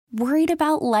Worried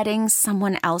about letting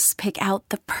someone else pick out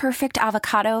the perfect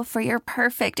avocado for your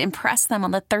perfect impress them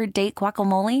on the third date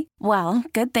guacamole? Well,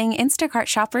 good thing Instacart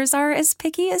shoppers are as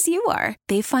picky as you are.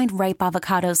 They find ripe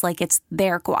avocados like it's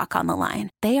their guac on the line.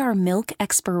 They are milk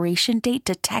expiration date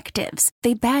detectives.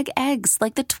 They bag eggs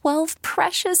like the 12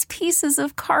 precious pieces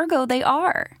of cargo they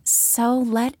are. So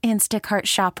let Instacart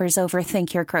shoppers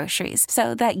overthink your groceries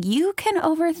so that you can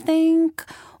overthink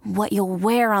what you'll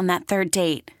wear on that third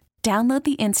date. Download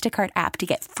the Instacart app to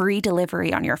get free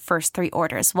delivery on your first 3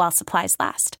 orders while supplies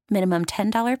last. Minimum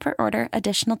 $10 per order.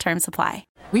 Additional terms apply.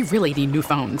 We really need new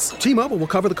phones. T-Mobile will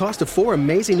cover the cost of 4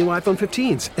 amazing new iPhone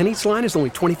 15s, and each line is only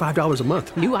 $25 a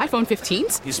month. New iPhone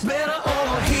 15s? It's better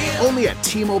over here. Only at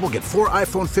T-Mobile, get 4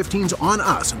 iPhone 15s on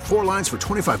us and 4 lines for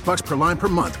 $25 per line per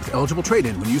month with eligible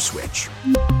trade-in when you switch.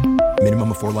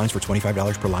 Minimum of 4 lines for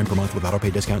 $25 per line per month with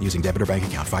autopay discount using debit or bank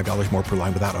account. $5 more per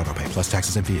line without autopay, plus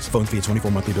taxes and fees. Phone fee at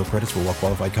 24 monthly bill credits for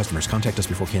well-qualified customers. Contact us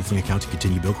before canceling account to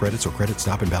continue bill credits or credit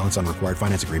stop and balance on required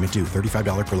finance agreement due.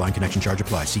 $35 per line connection charge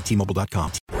applies. See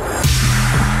T-Mobile.com.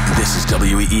 This is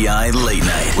WEEI Late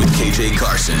Night with KJ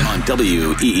Carson on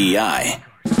WEEI.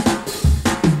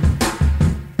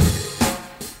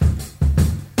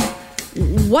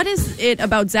 What is it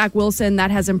about Zach Wilson that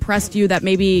has impressed you that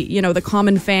maybe, you know, the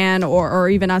common fan or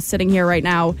even us sitting here right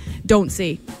now don't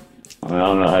see? I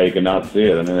don't know how you can not see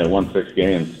it. I mean, they won 6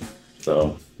 games.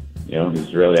 So, you know,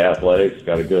 he's really athletic. He's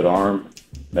got a good arm.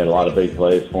 Made a lot of big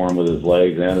plays for him with his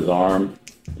legs and his arm.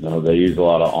 You know, they use a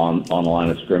lot of on the line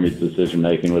of scrimmage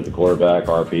decision-making with the quarterback,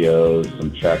 RPOs,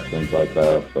 some checks, things like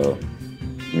that. So,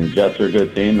 I mean, Jets are a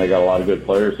good team. They got a lot of good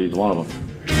players. He's one of them.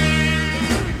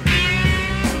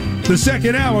 The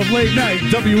second hour of Late Night,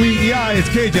 WEEI, it's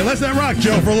KJ. Let's that rock,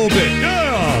 Joe, for a little bit.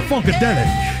 Yeah, Funkadelic.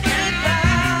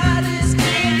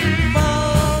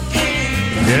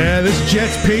 Yeah, this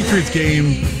Jets-Patriots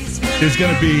game is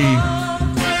going to be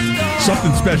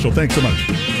something special. Thanks so much.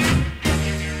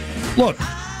 Look,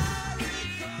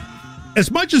 as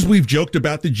much as we've joked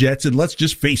about the Jets, and let's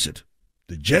just face it,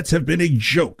 the Jets have been a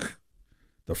joke.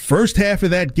 The first half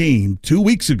of that game 2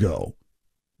 weeks ago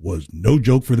was no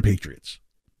joke for the Patriots.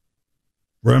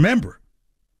 Remember,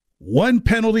 one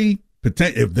penalty,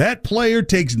 if that player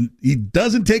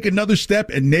doesn't take another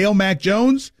step and nail Mac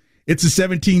Jones, it's a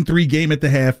 17-3 game at the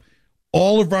half.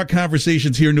 All of our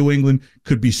conversations here in New England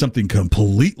could be something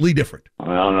completely different.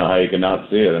 I don't know how you can not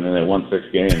see it. I mean, they won 6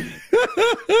 games.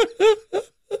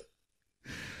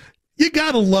 You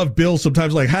got to love Bill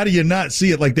sometimes. Like, how do you not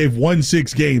see it? Like, they've won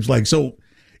 6 games. Like, so,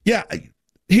 yeah,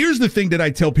 here's the thing that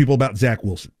I tell people about Zach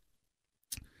Wilson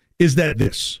is that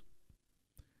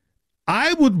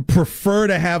I would prefer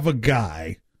to have a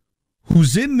guy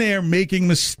who's in there making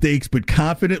mistakes but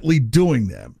confidently doing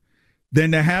them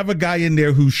than to have a guy in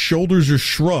there whose shoulders are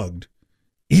shrugged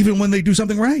even when they do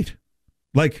something right.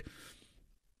 Like,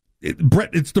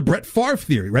 it's the Brett Favre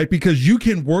theory, right? Because you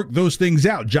can work those things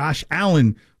out. Josh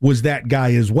Allen was that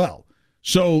guy as well.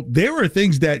 So there are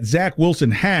things that Zach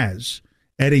Wilson has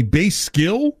at a base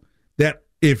skill that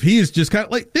if he is just kind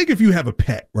of like, think if you have a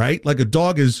pet, right? Like a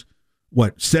dog is,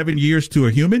 7 years to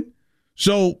a human?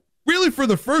 So really for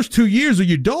the first 2 years of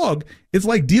your dog, it's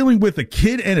like dealing with a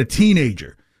kid and a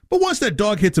teenager. But once that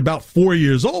dog hits about 4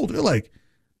 years old, you're like,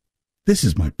 this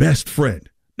is my best friend.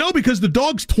 No, because the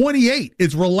dog's 28.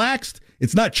 It's relaxed.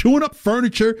 It's not chewing up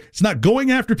furniture. It's not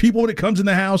going after people when it comes in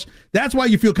the house. That's why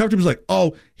you feel comfortable. It's like,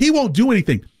 oh, he won't do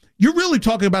anything. You're really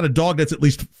talking about a dog that's at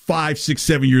least 5, 6,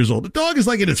 7 years old. The dog is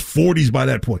like in his 40s by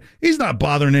that point. He's not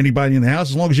bothering anybody in the house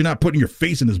as long as you're not putting your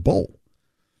face in his bowl.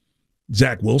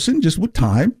 Zach Wilson, just with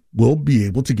time, will be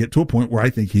able to get to a point where I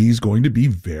think he's going to be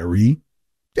very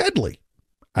deadly.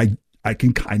 I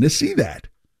can kind of see that.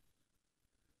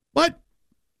 But,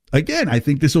 again, I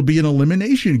think this will be an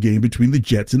elimination game between the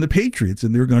Jets and the Patriots,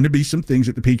 and there are going to be some things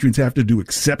that the Patriots have to do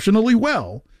exceptionally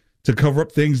well to cover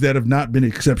up things that have not been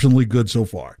exceptionally good so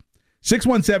far.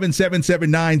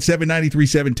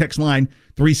 617-779-7937, text line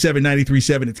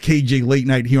 37937. It's KJ Late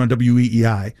Night here on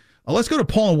WEEI. Let's go to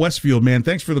Paul in Westfield, man.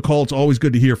 Thanks for the call. It's always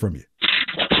good to hear from you.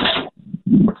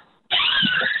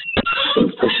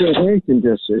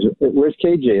 Where's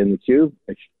KJ in the queue?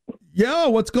 Yo,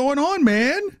 what's going on,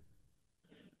 man?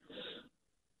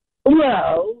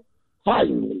 Well,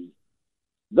 finally,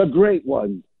 the great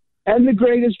one and the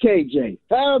greatest KJ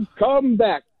have come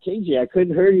back. KJ, I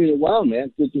couldn't hear you in a while,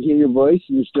 man. Good to hear your voice,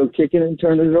 and you're still kicking and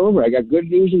turning it over. I got good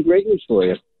news and great news for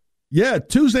you. Yeah,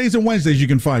 Tuesdays and Wednesdays you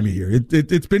can find me here.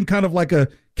 It's been kind of like a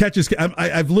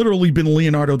I've literally been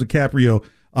Leonardo DiCaprio,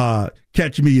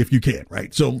 catch me if you can,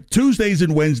 right? So Tuesdays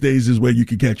and Wednesdays is where you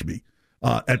can catch me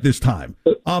at this time.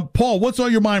 Paul, what's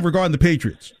on your mind regarding the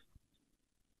Patriots?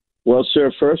 Well,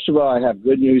 sir, first of all, I have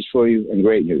good news for you and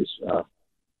great news.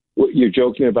 You're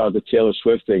joking about the Taylor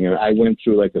Swift thing, and I went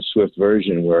through like a Swift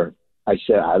version where I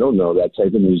said, I don't know, that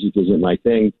type of music isn't my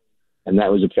thing. And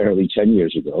that was apparently 10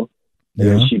 years ago. And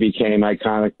then she became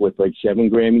iconic with like 7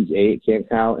 Grammys, 8, can't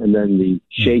count. And then the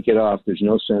Shake It Off, there's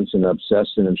no sense in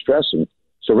obsessing and stressing.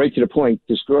 So right to the point,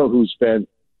 this girl who spent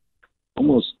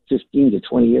almost 15 to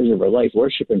 20 years of her life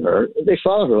worshiping her, they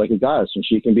follow her like a goddess, and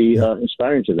she can be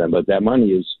inspiring to them. But that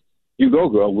money is, you go,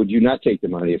 girl. Would you not take the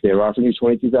money? If they were offering you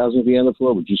 $22,000 to be on the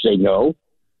floor, would you say no?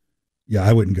 Yeah,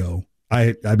 I wouldn't go.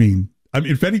 I mean,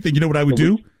 if anything, you know what I would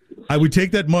do? I would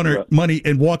take that money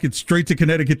and walk it straight to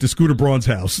Connecticut to Scooter Braun's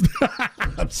house.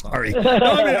 I'm sorry. No,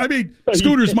 I mean,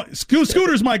 Scooter's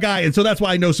my guy, and so that's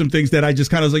why I know some things that I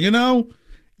just kind of was like,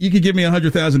 you could give me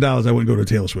 $100,000, I wouldn't go to a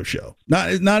Taylor Swift show.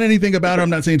 Not anything about her. I'm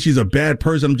not saying she's a bad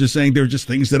person. I'm just saying there are just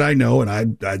things that I know, and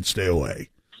I'd stay away.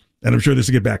 And I'm sure this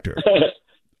will get back to her.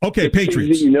 Okay,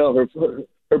 Patriots.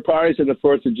 Her parties on the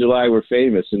 4th of July were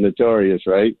famous and notorious,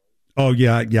 right? Oh,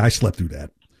 yeah, I slept through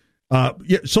that.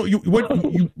 So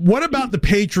what about the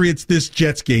Patriots, this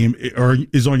Jets game,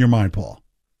 is on your mind, Paul?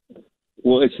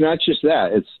 Well, it's not just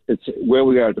that. It's where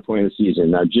we are at the point of the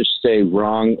season. Now, just say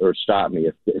wrong or stop me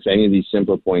if any of these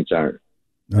simple points aren't,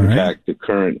 in fact, the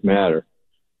current matter.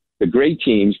 The great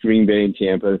teams, Green Bay and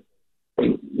Tampa,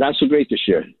 not so great this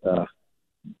year.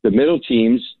 The middle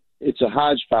teams, it's a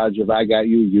hodgepodge of I got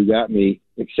you, you got me,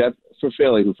 except for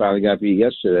Philly, who finally got beat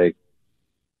yesterday.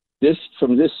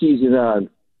 From this season on,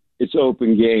 it's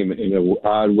open game in an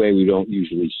odd way we don't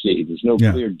usually see. There's no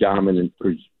clear dominant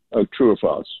true or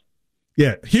false.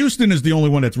 Yeah, Houston is the only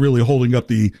one that's really holding up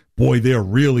they're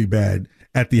really bad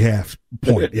at the half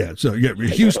point. Yeah, so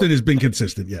Houston has been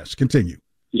consistent. Yes, continue.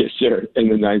 Yes, sir. In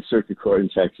the Ninth Circuit Court in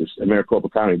Texas, in Maricopa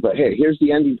County. But hey, here's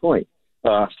the ending point.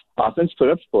 Offense put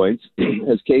up points,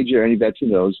 as KJ or any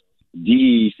veteran knows.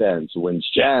 Defense wins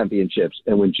championships.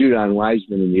 And when Judon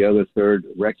Wiseman and the other third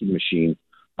wrecking machine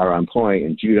are on point,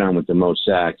 and Judon with the most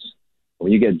sacks,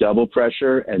 when you get double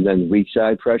pressure and then weak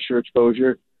side pressure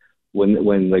exposure,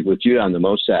 when like with Judon, the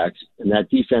most sacks, and that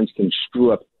defense can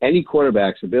screw up any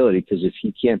quarterback's ability, because if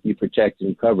he can't be protected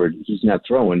and covered, he's not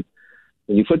throwing.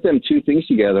 When you put them two things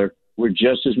together, we're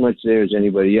just as much there as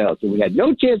anybody else. And we had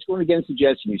no chance going against the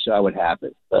Jets, and you saw what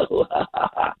happened.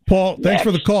 Paul, thanks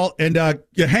for the call. And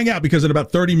hang out, because in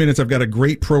about 30 minutes, I've got a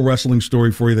great pro wrestling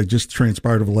story for you that just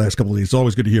transpired over the last couple of days. It's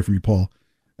always good to hear from you, Paul.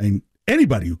 And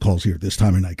anybody who calls here at this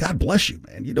time of night, God bless you,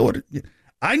 man. You know what?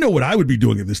 I know what I would be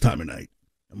doing at this time of night.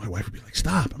 And my wife would be like,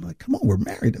 stop. I'm like, come on, we're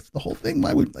married. That's the whole thing.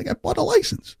 I bought a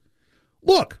license.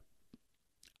 Look,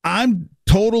 I'm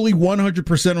totally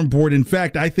 100% on board. In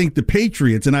fact, I think the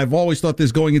Patriots, and I've always thought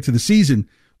this going into the season,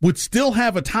 would still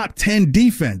have a top 10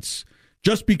 defense,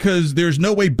 just because there's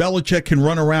no way Belichick can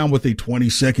run around with a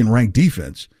 22nd ranked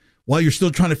defense while you're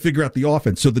still trying to figure out the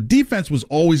offense. So the defense was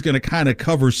always going to kind of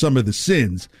cover some of the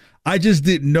sins. I just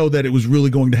didn't know that it was really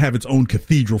going to have its own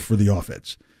cathedral for the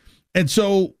offense. And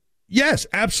so, yes,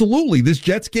 absolutely. This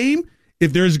Jets game,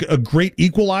 if there's a great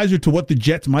equalizer to what the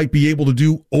Jets might be able to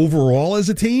do overall as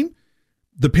a team,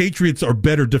 the Patriots are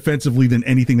better defensively than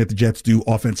anything that the Jets do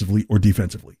offensively or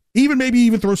defensively. Maybe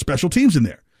even throw special teams in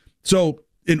there. So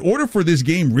in order for this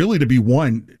game really to be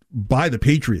won by the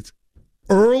Patriots,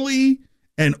 early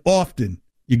and often,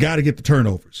 you got to get the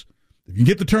turnovers. If you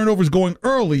get the turnovers going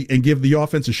early and give the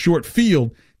offense a short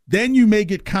field, then you may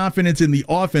get confidence in the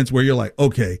offense where you're like,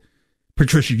 okay,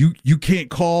 Patricia, you can't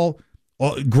call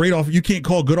you can't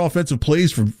call good offensive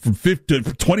plays from 50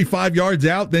 to 25 yards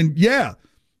out. Then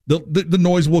the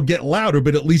noise will get louder,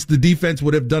 but at least the defense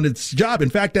would have done its job. In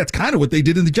fact, that's kind of what they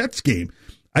did in the Jets game.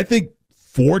 I think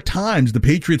 4 times the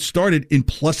Patriots started in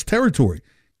plus territory,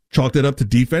 chalked it up to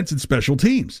defense and special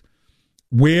teams.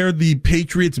 Where the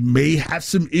Patriots may have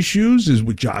some issues is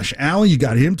with Josh Allen. You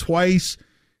got him twice,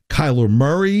 Kyler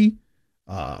Murray,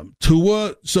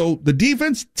 Tua. So the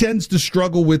defense tends to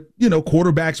struggle with,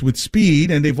 quarterbacks with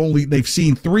speed, and they've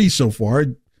seen 3 so far,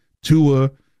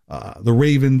 Tua, the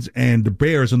Ravens, and the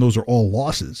Bears, and those are all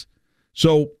losses.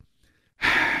 So,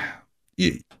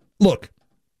 look,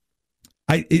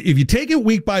 if you take it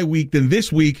week by week, then this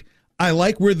week I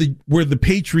like where the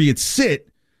Patriots sit,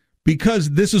 because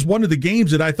this is one of the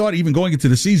games that I thought, even going into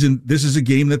the season, this is a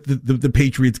game that the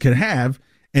Patriots can have,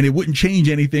 and it wouldn't change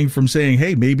anything from saying,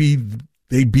 hey, maybe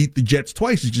they beat the Jets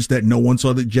twice. It's just that no one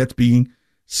saw the Jets being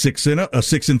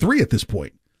 6-3 at this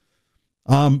point.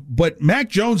 But Mac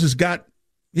Jones has got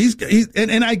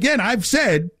and again, I've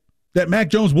said that Mac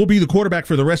Jones will be the quarterback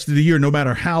for the rest of the year, no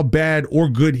matter how bad or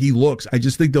good he looks. I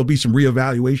just think there'll be some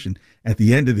reevaluation at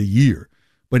the end of the year.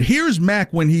 But here's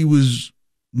Mac when he was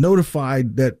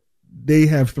notified that they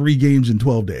have 3 games in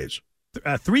 12 days.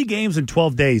 3 games in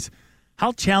 12 days.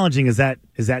 How challenging is that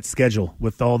schedule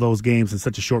with all those games in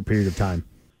such a short period of time?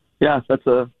 Yeah,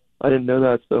 I didn't know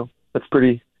that, so that's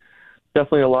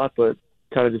definitely a lot, but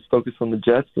kind of just focus on the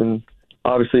Jets, and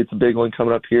obviously it's a big one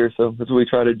coming up here, so that's what we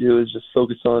try to do is just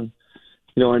focus on,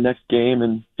 our next game,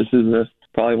 and this is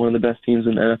probably one of the best teams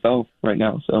in the NFL right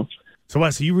now, so. So,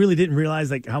 Wes, you really didn't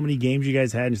realize how many games you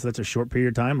guys had in such a short period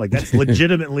of time? That's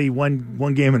legitimately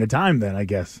one game at a time then, I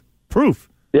guess. Proof.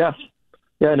 Yeah,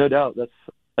 no doubt.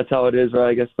 That's how it is, right?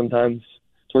 I guess sometimes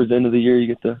towards the end of the year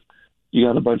you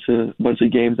got a bunch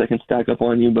of games that can stack up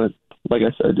on you, but like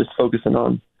I said, just focusing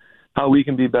on how we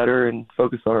can be better and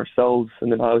focus on ourselves,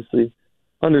 and then obviously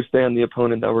understand the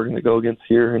opponent that we're going to go against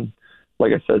here. And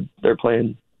like I said, they're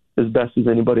playing as best as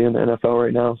anybody in the NFL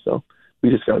right now, so we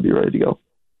just got to be ready to go.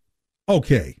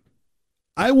 Okay.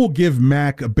 I will give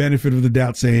Mac a benefit of the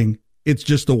doubt saying it's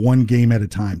just a 1 game at a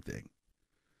time thing.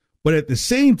 But at the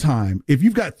same time, if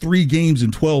you've got 3 games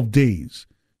in 12 days,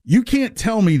 you can't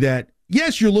tell me that,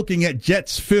 yes, you're looking at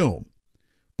Jets film,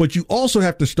 but you also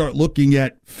have to start looking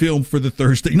at film for the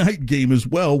Thursday night game as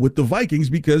well with the Vikings,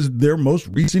 because their most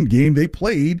recent game they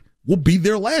played will be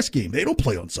their last game. They don't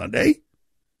play on Sunday.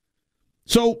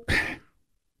 So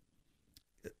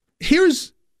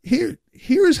here's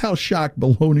how shocked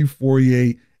Maloney,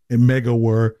 Fourier, and Mega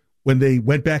were when they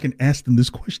went back and asked them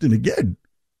this question again.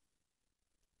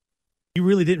 You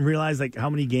really didn't realize how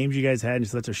many games you guys had in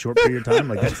such a short period of time?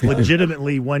 That's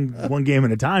legitimately one game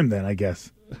at a time then, I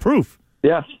guess. Proof.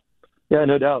 Yeah,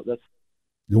 no doubt.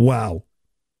 Wow.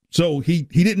 So he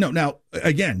didn't know. Now,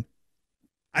 again,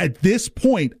 at this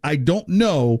point, I don't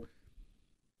know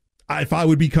if I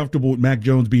would be comfortable with Mac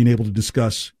Jones being able to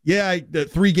discuss, the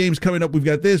 3 games coming up, we've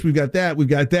got this, we've got that, we've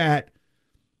got that,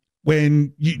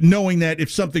 when knowing that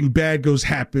if something bad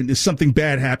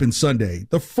happens Sunday,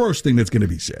 the first thing that's going to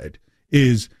be said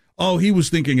is, oh, he was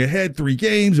thinking ahead 3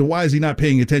 games, and why is he not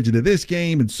paying attention to this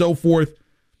game, and so forth.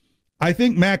 I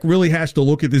think Mac really has to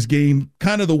look at this game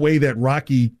kind of the way that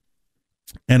Rocky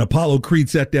and Apollo Creed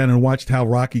sat down and watched how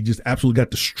Rocky just absolutely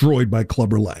got destroyed by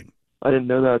Clubber Lang. I didn't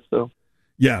know that, so.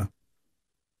 Yeah.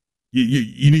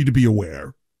 You need to be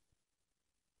aware.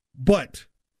 But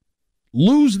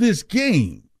lose this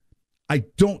game, I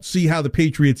don't see how the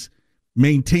Patriots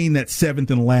maintain that 7th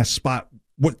and last spot,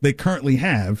 what they currently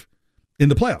have in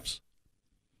the playoffs.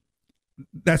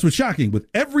 That's what's shocking with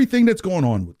everything that's going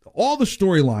on, with all the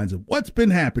storylines of what's been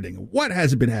happening and what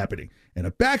hasn't been happening, and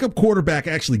a backup quarterback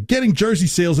actually getting jersey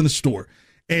sales in the store.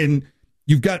 And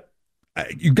you've got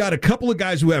a couple of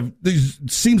guys who have, this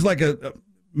seems like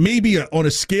maybe on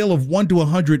a scale of 1 to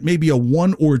 100, maybe a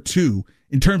 1 or 2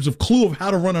 in terms of clue of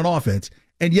how to run an offense.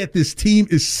 And yet this team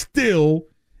is still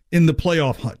in the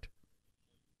playoff hunt.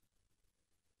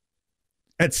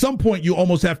 At some point, you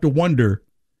almost have to wonder,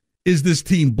 is this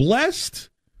team blessed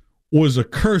or is a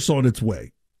curse on its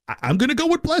way? I'm going to go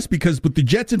with blessed, because with the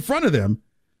Jets in front of them,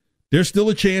 there's still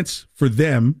a chance for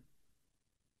them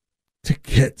to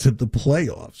get to the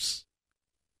playoffs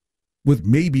with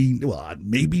maybe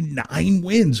 9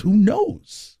 wins. Who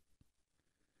knows?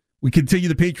 We continue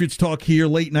the Patriots talk here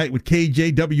late night with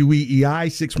KJ,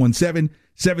 WEEI,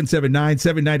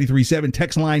 617-779-7937.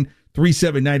 Text line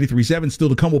 37937. Still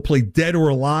to come, we'll play Dead or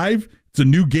Alive. It's a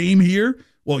new game here.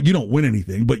 Well, you don't win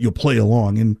anything, but you'll play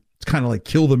along, and it's kind of like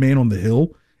Kill the Man on the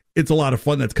Hill. It's a lot of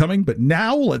fun that's coming, but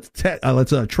now let's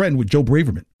trend with Joe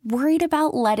Braverman. Worried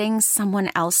about letting someone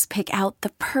else pick out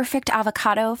the perfect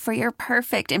avocado for your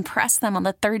perfect impress them on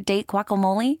the 3rd date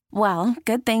guacamole? Well,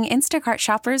 good thing Instacart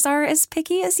shoppers are as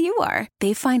picky as you are.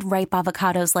 They find ripe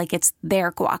avocados like it's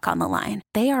their guac on the line.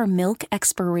 They are milk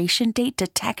expiration date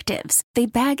detectives. They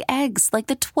bag eggs like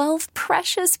the 12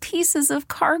 precious pieces of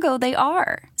cargo they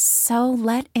are. So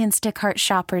let Instacart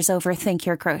shoppers overthink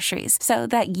your groceries so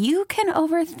that you can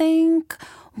overthink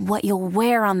what you'll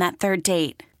wear on that 3rd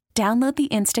date. Download the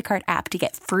Instacart app to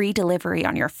get free delivery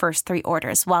on your first 3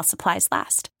 orders while supplies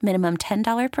last. Minimum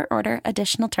 $10 per order.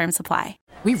 Additional terms apply.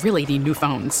 We really need new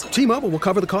phones. T-Mobile will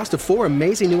cover the cost of 4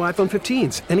 amazing new iPhone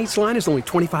 15s, and each line is only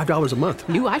 $25 a month.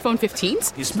 New iPhone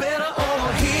 15s? It's better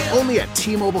over here. Only at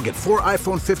T-Mobile, get 4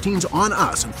 iPhone 15s on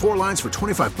us and 4 lines for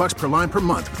 $25 per line per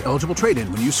month with eligible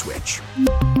trade-in when you switch.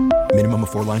 Minimum of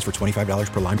 4 lines for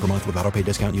 $25 per line per month with autopay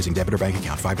discount using debit or bank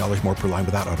account. $5 more per line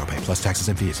without autopay, plus taxes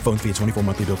and fees. Phone fee at 24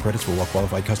 monthly bill credits for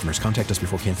well-qualified customers. Contact us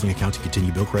before canceling account to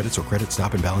continue bill credits or credit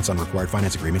stop and balance on required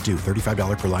finance agreement due.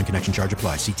 $35 per line connection charge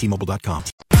applies. See T-Mobile.com.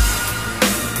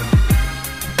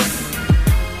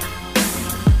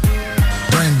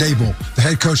 Brian Daboll, the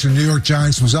head coach of the New York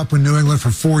Giants, was up in New England for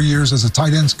 4 years as a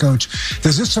tight ends coach.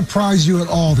 Does it surprise you at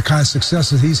all, the kind of success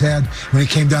that he's had when he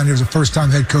came down here as a first-time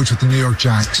head coach with the New York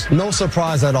Giants? No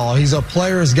surprise at all. He's a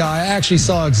player's guy. I actually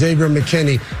saw Xavier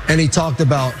McKinney, and he talked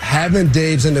about having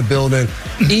Dave's in the building,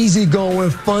 easy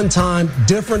going, fun time,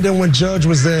 different than when Judge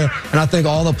was there, and I think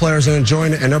all the players are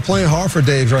enjoying it, and they're playing hard for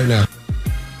Dave's right now.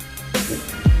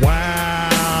 Wow.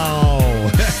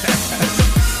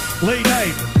 Late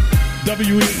night,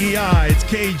 WEEI. It's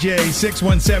KJ,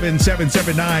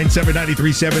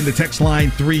 617-779-7937. The text line,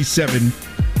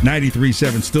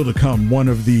 37937. Still to come, one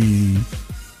of the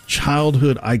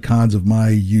childhood icons of my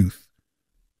youth.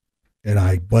 And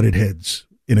I butted heads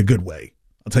in a good way.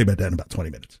 I'll tell you about that in about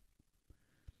 20 minutes.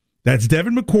 That's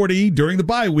Devin McCourty. During the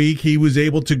bye week, he was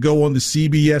able to go on the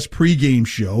CBS pregame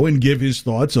show and give his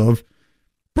thoughts of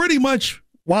pretty much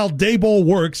while Daboll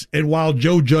works and while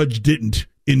Joe Judge didn't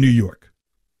in New York.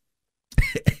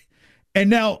 And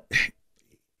now,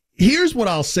 here's what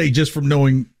I'll say just from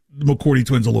knowing the McCourty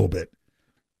twins a little bit.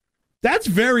 That's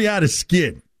very out of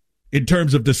skin in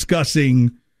terms of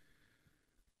discussing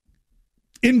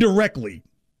indirectly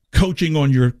coaching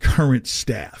on your current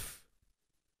staff.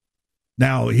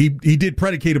 Now, he did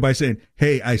predicate it by saying,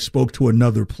 hey, I spoke to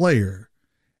another player,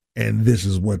 and this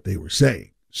is what they were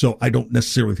saying. So I don't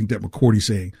necessarily think that McCourty's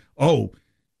saying, oh,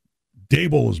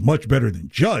 Daboll is much better than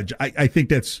Judge. I think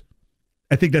that's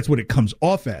what it comes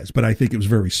off as, but I think it was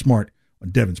very smart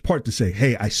on Devin's part to say,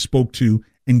 hey, I spoke to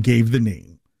and gave the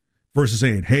name, versus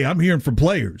saying, hey, I'm hearing from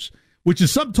players, which is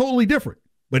something totally different.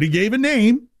 But he gave a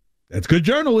name. That's good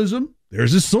journalism.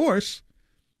 There's his source.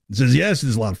 He says, yes,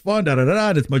 it's a lot of fun,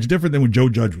 da-da-da-da. It's much different than when Joe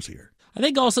Judge was here. I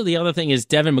think also the other thing is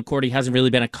Devin McCourty hasn't really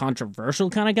been a controversial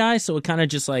kind of guy, so it kind of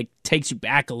just like takes you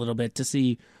back a little bit to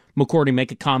see McCourty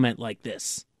make a comment like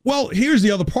this. Well, here's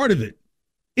the other part of it.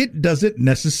 It doesn't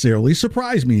necessarily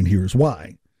surprise me, and here's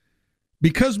why.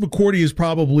 Because McCourty is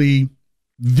probably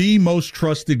the most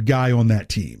trusted guy on that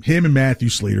team, him and Matthew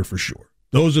Slater for sure.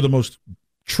 Those are the most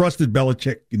trusted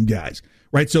Belichick guys,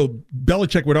 right? So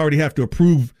Belichick would already have to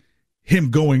approve him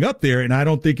going up there, and I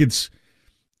don't think it's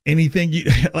anything.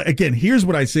 Again, here's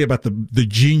what I say about the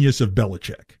genius of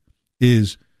Belichick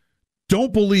is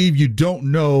don't believe you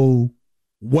don't know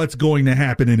what's going to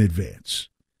happen in advance.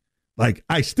 Like,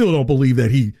 I still don't believe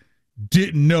that he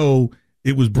didn't know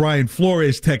it was Brian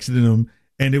Flores texting him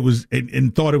and it was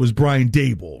and thought it was Brian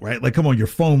Daboll, right? Like, come on, your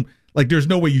phone. Like, there's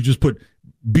no way you just put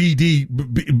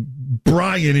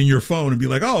Brian in your phone and be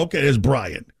like, oh, okay, there's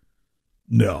Brian.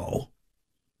 No.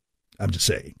 I'm just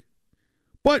saying.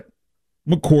 But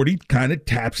McCourty kind of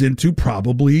taps into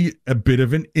probably a bit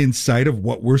of an insight of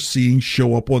what we're seeing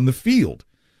show up on the field.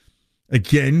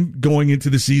 Again, going into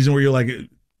the season where you're like,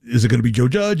 is it going to be Joe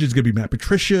Judge? Is it going to be Matt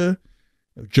Patricia?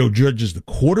 Joe Judge is the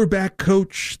quarterback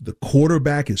coach. The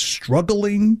quarterback is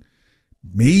struggling.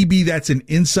 Maybe that's an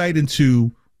insight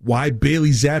into why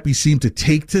Bailey Zappi seemed to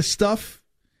take to stuff.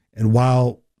 And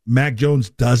while Mac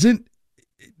Jones doesn't,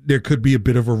 there could be a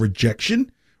bit of a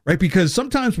rejection, right? Because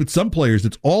sometimes with some players,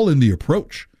 it's all in the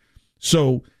approach.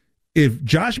 So if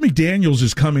Josh McDaniels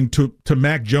is coming to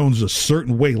Mac Jones a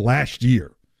certain way last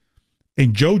year,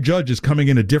 and Joe Judge is coming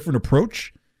in a different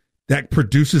approach that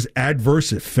produces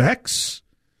adverse effects,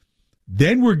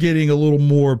 then we're getting a little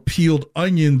more peeled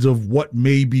onions of what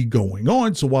may be going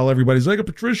on. So while everybody's like,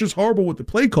 Patricia's horrible with the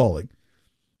play calling,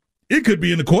 it could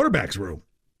be in the quarterback's room.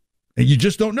 And you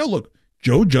just don't know. Look,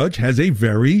 Joe Judge has a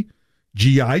very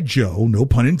G.I. Joe, no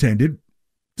pun intended,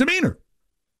 demeanor.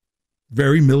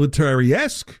 Very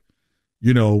military-esque.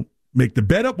 You know, make the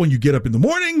bed up when you get up in the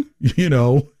morning, you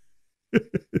know,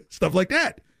 stuff like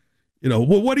that. You know,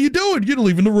 well, what are you doing? You're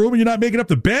leaving the room and you're not making up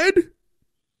the bed?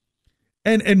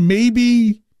 And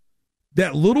maybe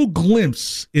that little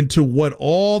glimpse into what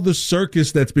all the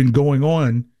circus that's been going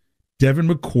on, Devin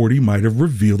McCourty might have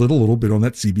revealed it a little bit on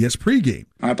that CBS pregame.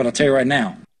 All right, but I'll tell you right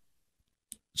now.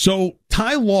 So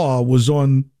Ty Law was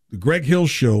on the Greg Hill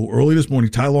show early this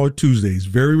morning, Ty Law Tuesdays,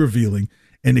 very revealing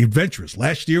and adventurous.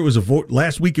 Last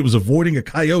week it was avoiding a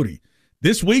coyote.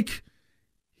 This week,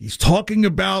 he's talking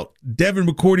about Devin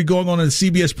McCourty going on a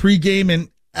CBS pregame and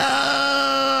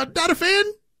not a fan.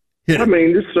 I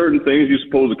mean, there's certain things you're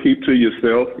supposed to keep to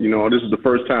yourself. You know, this is the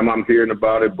first time I'm hearing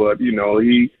about it, but, you know,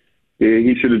 he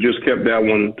should have just kept that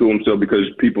one to himself because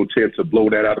people tend to blow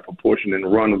that out of proportion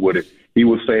and run with it. He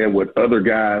was saying what other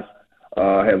guys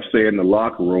have said in the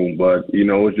locker room, but, you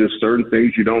know, it's just certain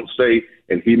things you don't say,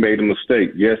 and he made a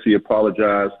mistake. Yes, he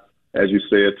apologized, as you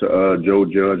said, to Joe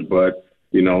Judge, but,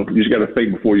 you know, you just got to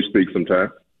think before you speak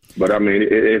sometimes. But, I mean,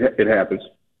 it happens.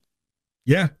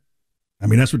 Yeah. I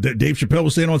mean, that's what Dave Chappelle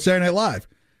was saying on Saturday Night Live.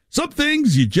 Some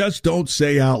things you just don't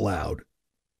say out loud.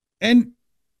 And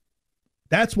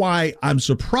that's why I'm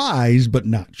surprised but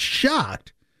not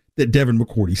shocked that Devin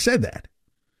McCourty said that.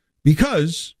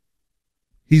 Because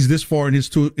he's this far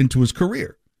into his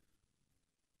career.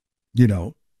 You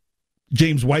know,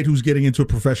 James White, who's getting into a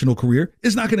professional career,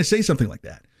 is not going to say something like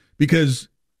that. Because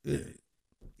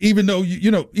even though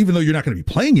you're not going to be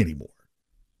playing anymore,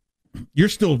 you're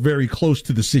still very close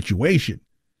to the situation.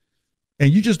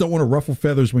 And you just don't want to ruffle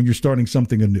feathers when you're starting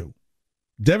something anew.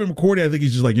 Devin McCourty, I think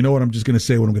he's just like, you know what, I'm just going to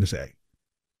say what I'm going to say.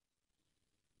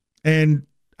 And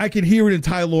I can hear it in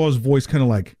Ty Law's voice, kind of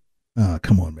like,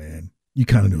 come on, man. You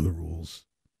kind of know the rules.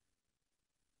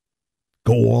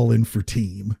 Go all in for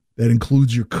team. That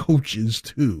includes your coaches,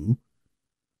 too.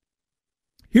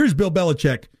 Here's Bill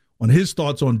Belichick on his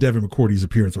thoughts on Devin McCourty's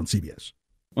appearance on CBS.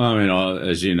 Well, I mean,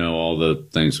 as you know, all the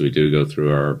things we do go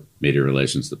through our media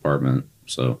relations department.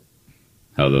 So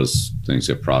how those things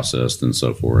get processed and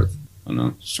so forth. I don't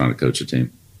know, just trying to coach a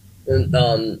team.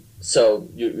 And so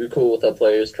you're cool with the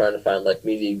players trying to find like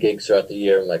media gigs throughout the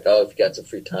year. I'm like, oh, if you got some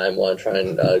free time, want to try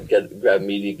and grab a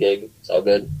media gig? It's all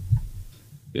good.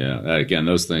 Yeah, again,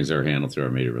 those things are handled through our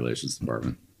media relations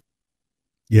department.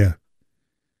 Yeah.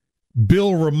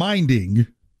 Bill reminding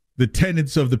the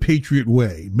tenets of the Patriot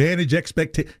way.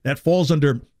 That falls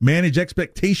under manage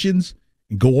expectations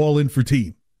and go all in for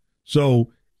team.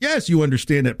 So, yes, you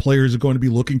understand that players are going to be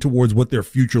looking towards what their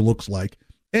future looks like.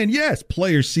 And yes,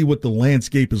 players see what the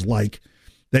landscape is like,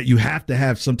 that you have to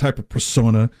have some type of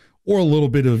persona or a little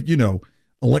bit of,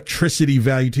 electricity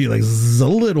value to you, like a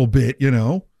little bit,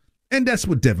 And that's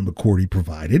what Devin McCourty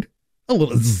provided. A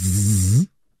little zzz.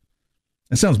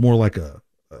 It sounds more like a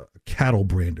cattle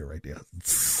brander right there.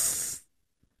 Zzz.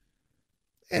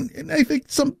 And I think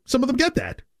some of them get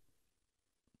that.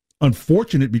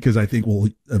 Unfortunate, because I think,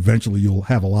 eventually you'll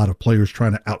have a lot of players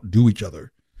trying to outdo each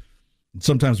other. And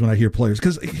sometimes when I hear players,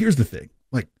 because here's the thing,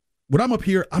 like when I'm up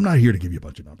here, I'm not here to give you a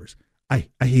bunch of numbers. I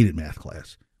hated math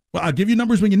class. Well, I'll give you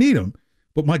numbers when you need them,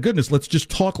 but my goodness, let's just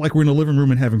talk like we're in a living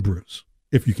room and having brews,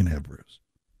 if you can have brews.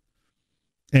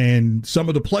 And some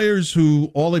of the players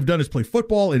who all they've done is play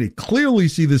football, and they clearly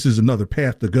see this as another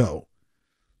path to go.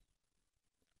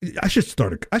 I should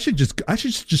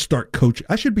just start coaching.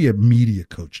 I should be a media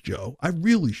coach, Joe. I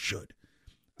really should.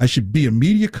 I should be a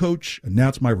media coach,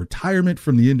 announce my retirement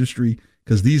from the industry,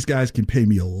 because these guys can pay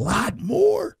me a lot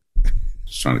more.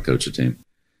 Just trying to coach a team.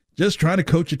 Just trying to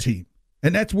coach a team.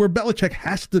 And that's where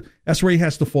Belichick that's where he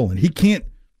has to fall in. He can't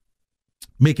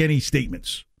make any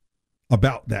statements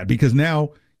about that, because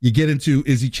now you get into,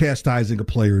 is he chastising a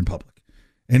player in public?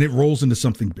 And it rolls into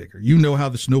something bigger. You know how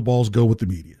the snowballs go with the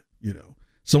media.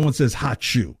 Someone says hot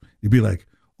shoe. You'd be like,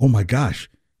 oh my gosh,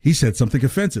 he said something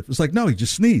offensive. It's like, no, he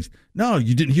just sneezed. No,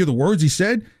 you didn't hear the words he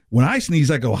said? When I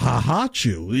sneeze, I go, ha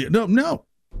chew. No.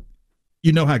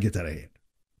 You know how it gets out of hand.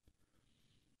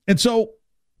 And so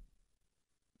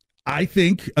I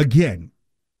think, again,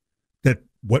 that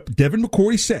what Devin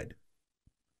McCourty said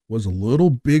was a little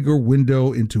bigger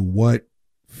window into what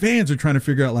fans are trying to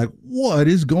figure out, like, what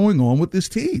is going on with this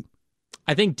team?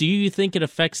 Do you think it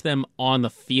affects them on the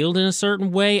field in a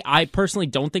certain way? I personally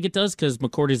don't think it does, because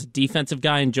McCourty's a defensive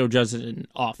guy and Joe Judge is an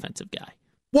offensive guy.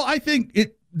 Well, I think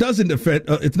it doesn't affect,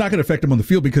 it's not going to affect him on the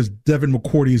field, because Devin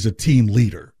McCourty is a team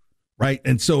leader, right?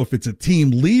 And so if it's a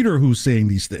team leader who's saying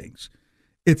these things,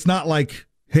 it's not like,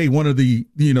 hey, one of the,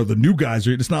 the new guys,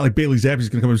 it's not like Bailey Zappe's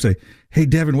going to come and say, hey,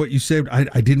 Devin, what you said,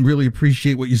 I didn't really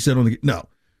appreciate what you said on the, no.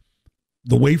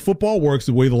 The way football works,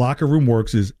 the way the locker room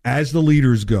works is, as the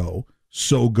leaders go,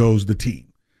 so goes the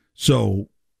team. So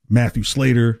Matthew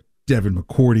Slater, Devin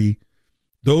McCourty,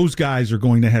 those guys are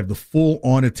going to have the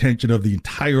full-on attention of the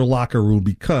entire locker room,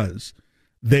 because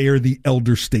they are the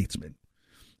elder statesmen.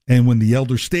 And when the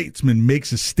elder statesman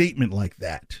makes a statement like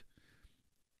that,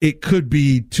 it could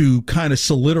be to kind of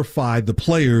solidify the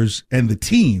players and the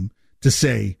team to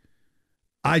say,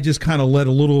 I just kind of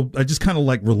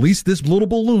released this little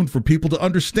balloon for people to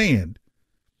understand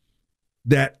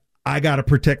that I got to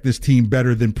protect this team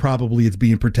better than probably it's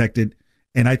being protected.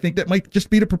 And I think that might just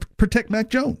be to protect Mac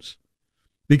Jones,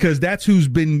 because that's who's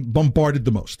been bombarded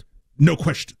the most. No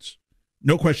questions.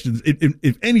 No questions.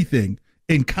 If anything,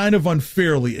 and kind of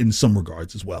unfairly in some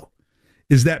regards as well,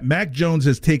 is that Mac Jones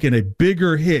has taken a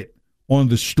bigger hit on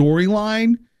the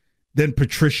storyline than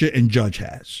Patricia and Judge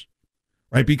has,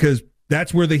 right? Because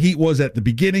that's where the heat was at the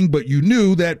beginning, but you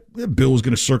knew that Bill was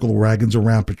going to circle the wagons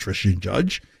around Patricia and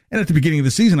Judge. And at the beginning of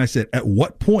the season, I said, at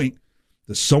what point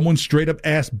does someone straight up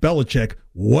ask Belichick,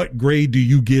 what grade do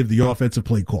you give the offensive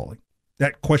play calling?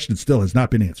 That question still has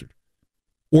not been answered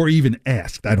or even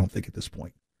asked, I don't think, at this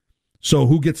point. So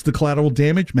who gets the collateral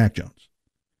damage? Mac Jones.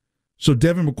 So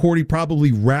Devin McCourty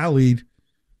probably rallied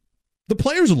the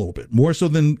players a little bit, more so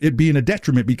than it being a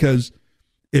detriment, because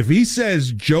if he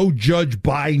says Joe Judge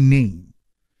by name,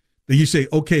 then you say,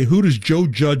 okay, who does Joe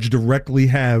Judge directly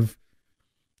have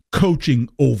coaching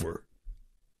over?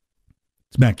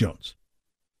 It's Mac Jones.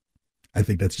 I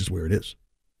think that's just where it is.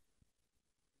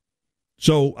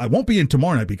 So I won't be in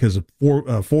tomorrow night because of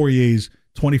Fourier's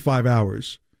 25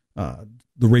 hours, the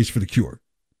race for the cure,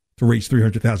 to raise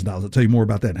 $300,000. I'll tell you more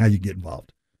about that and how you get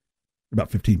involved in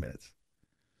about 15 minutes.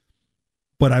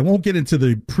 But I won't get into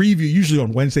the preview. Usually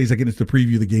on Wednesdays, I get into the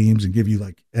preview of the games and give you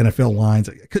like NFL lines.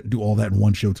 I couldn't do all that in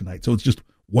one show tonight. So it's just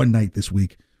one night this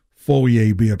week. Fourier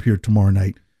will be up here tomorrow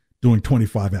night doing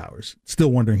 25 hours.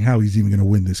 Still wondering how he's even going to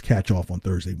win this catch-off on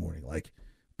Thursday morning. Like,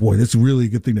 boy, that's really a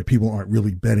good thing that people aren't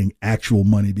really betting actual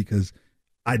money, because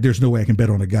there's no way I can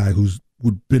bet on a guy who's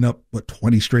been up,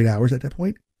 20 straight hours at that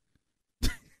point?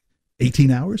 18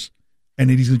 hours?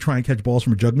 And then he's going to try and catch balls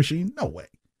from a jug machine? No way.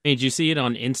 Did you see it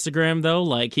on Instagram, though?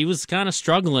 Like, he was kind of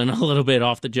struggling a little bit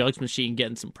off the jugs machine,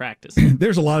 getting some practice.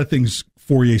 There's a lot of things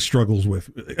Fourier struggles with.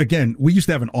 Again, we used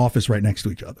to have an office right next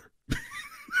to each other.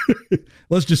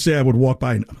 Let's just say I would walk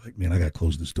by and I'm like, man, I got to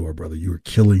close this door, brother. You were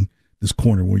killing this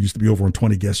corner where we used to be over on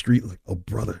 20 Guest Street. Like, oh,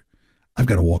 brother, I've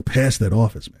got to walk past that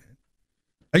office, man.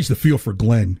 I used to feel for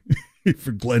Glenn,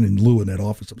 and Lou in that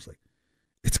office. I was like,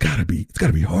 it's got to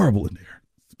be horrible in there.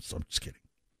 So I'm just kidding.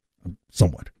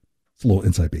 Somewhat. It's a little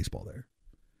inside baseball there.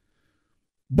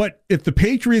 But if the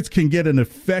Patriots can get an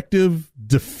effective,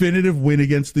 definitive win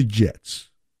against the Jets,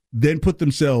 then put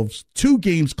themselves 2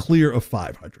 games clear of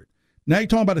 500. Now you're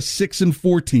talking about a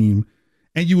 6-4 team,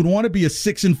 and you would want to be a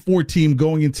 6-4 team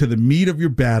going into the meat of your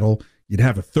battle. You'd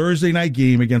have a Thursday night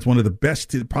game against one of the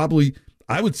best, probably,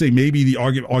 I would say maybe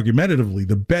argumentatively,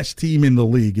 the best team in the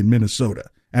league in Minnesota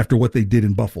after what they did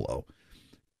in Buffalo.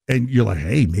 And you're like,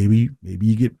 hey, maybe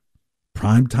you get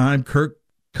primetime Kirk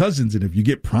Cousins. And if you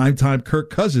get primetime Kirk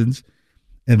Cousins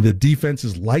and the defense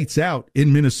is lights out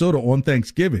in Minnesota on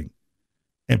Thanksgiving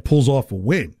and pulls off a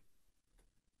win,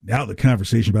 now the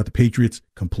conversation about the Patriots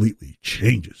completely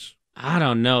changes. I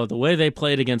don't know. The way they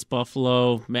played against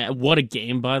Buffalo, man, what a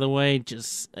game, by the way.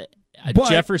 Just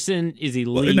Jefferson is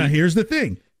elite. Now, here's the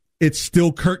thing. It's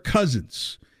still Kirk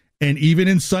Cousins. And even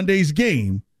in Sunday's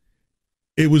game,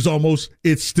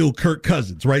 it's still Kirk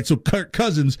Cousins, right? So Kirk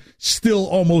Cousins still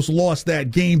almost lost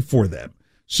that game for them.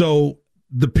 So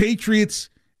the Patriots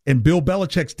and Bill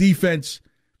Belichick's defense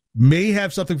may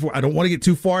have something for. I don't want to get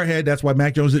too far ahead. That's why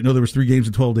Mac Jones didn't know there was 3 games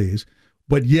in 12 days.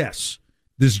 But yes,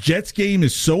 this Jets game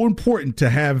is so important to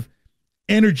have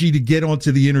energy to get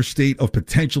onto the interstate of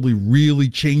potentially really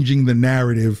changing the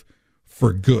narrative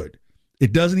for good.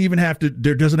 It doesn't even have to.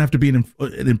 There doesn't have to be an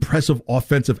impressive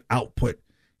offensive output.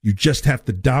 You just have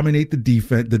to dominate the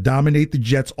defense, dominate the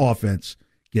Jets' offense,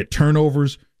 get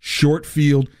turnovers, short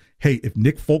field. Hey, if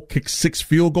Nick Folk kicks 6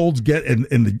 field goals, and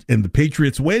the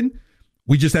Patriots win,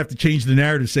 we just have to change the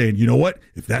narrative, saying, you know what?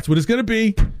 If that's what it's going to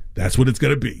be, that's what it's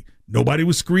going to be. Nobody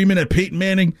was screaming that Peyton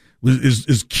Manning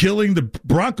is killing the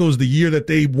Broncos the year that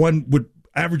they won with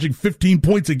averaging 15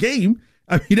 points a game.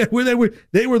 I mean,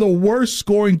 they were the worst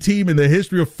scoring team in the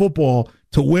history of football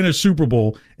to win a Super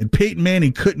Bowl, and Peyton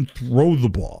Manning couldn't throw the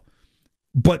ball.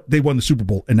 But they won the Super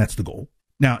Bowl, and that's the goal.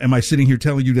 Now, am I sitting here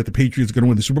telling you that the Patriots are going to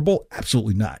win the Super Bowl?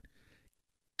 Absolutely not.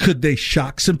 Could they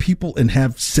shock some people and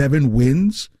have 7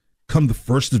 wins come the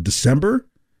 1st of December?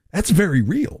 That's very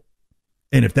real.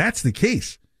 And if that's the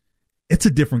case, it's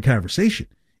a different conversation.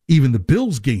 Even the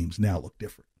Bills games now look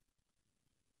different.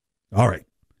 All right.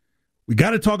 We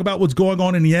got to talk about what's going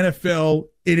on in the NFL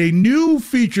in a new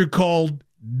feature called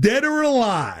Dead or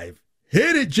Alive.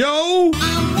 Hit it, Joe. No,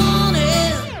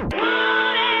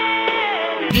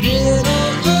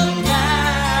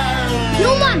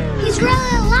 Mom, he's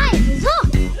really alive. He's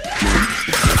hooked.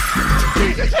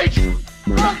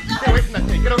 Stay away from that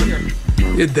thing. Get over here.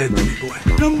 You're dead to me, boy.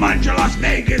 No manja Las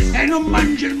Vegas and no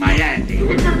manja Miami.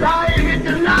 It's alive. It's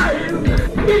alive.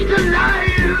 It's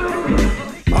alive.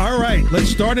 All right, let's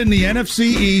start in the NFC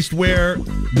East, where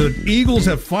the Eagles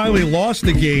have finally lost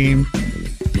the game.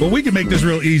 But we can make this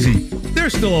real easy. They're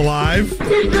still alive.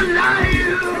 It's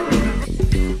alive.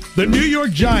 The New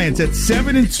York Giants at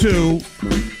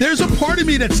 7-2. There's a part of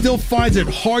me that still finds it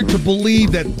hard to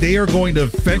believe that they are going to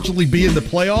eventually be in the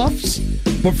playoffs.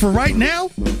 But for right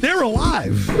now, they're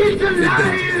alive. It's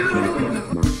alive.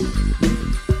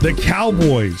 The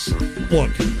Cowboys,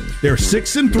 look, they're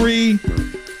 6-3.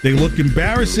 They look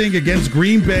embarrassing against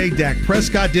Green Bay. Dak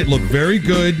Prescott didn't look very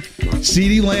good.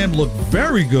 CeeDee Lamb looked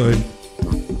very good.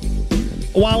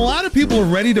 While a lot of people are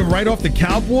ready to write off the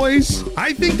Cowboys,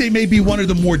 I think they may be one of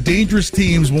the more dangerous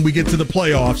teams when we get to the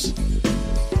playoffs.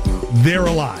 they're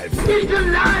alive.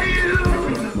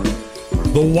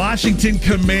 The Washington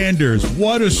Commanders.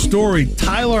 What a story.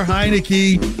 Tyler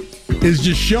Heineke is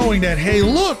just showing that, hey,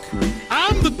 look,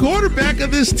 I'm the quarterback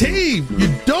of this team.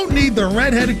 You don't need the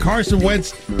redheaded Carson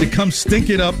Wentz to come stink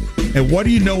it up. And what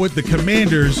do you know it? The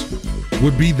Commanders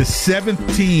would be the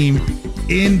 7th team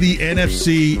in the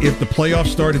NFC if the playoffs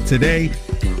started today.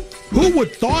 Who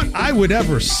would thought I would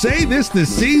ever say this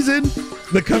season?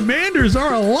 The Commanders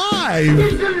are alive.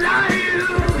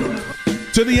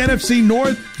 To the NFC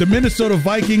North, the Minnesota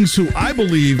Vikings, who I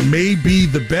believe may be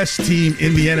the best team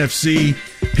in the NFC.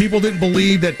 People didn't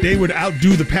believe that they would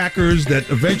outdo the Packers, that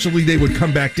eventually they would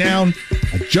come back down.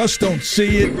 I just don't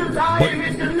see it. But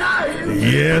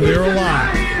yeah, they're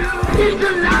alive.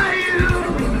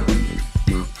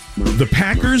 The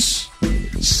Packers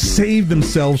saved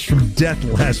themselves from death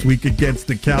last week against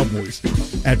the Cowboys.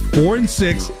 At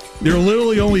 4-6, they're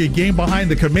literally only a game behind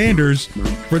the Commanders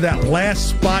for that last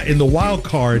spot in the wild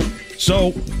card.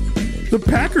 So the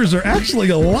Packers are actually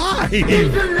alive.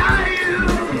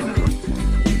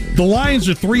 The Lions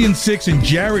are 3-6, and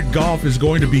Jared Goff is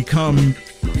going to become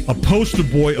a poster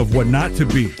boy of what not to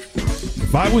be.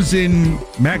 If I was in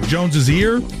Mac Jones's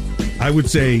ear, I would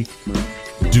say,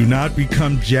 do not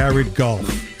become Jared Goff.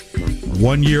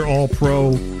 1 year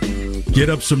All-Pro, get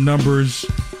up some numbers.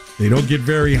 They don't get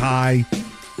very high,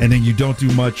 and then you don't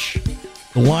do much.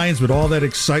 The Lions, with all that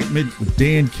excitement with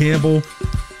Dan Campbell,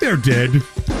 they're dead.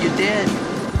 You're dead,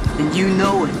 and you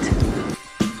know it.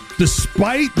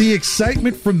 Despite the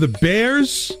excitement from the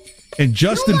Bears and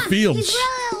Justin Fields. He's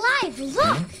really alive.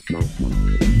 Look.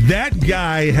 That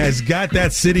guy has got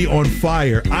that city on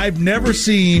fire. I've never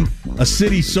seen a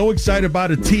city so excited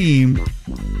about a team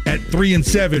at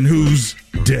 3-7 who's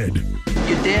dead.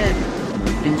 You're dead,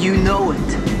 and you know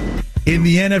it. In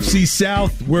the NFC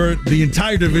South, where the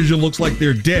entire division looks like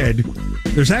they're dead,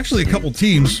 there's actually a couple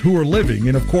teams who are living.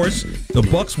 And, of course, the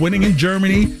Bucs winning in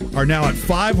Germany are now at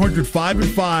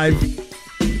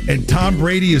 500-5-5. And Tom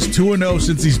Brady is 2-0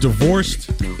 since he's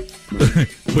divorced.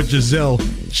 But Giselle,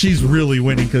 she's really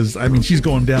winning because, I mean, she's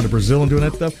going down to Brazil and doing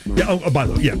that stuff. Yeah. Oh, by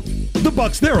the way, yeah. The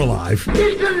Bucs, they're alive.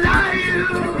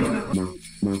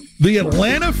 The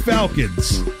Atlanta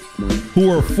Falcons, who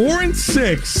are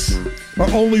 4-6, are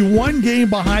only one game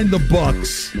behind the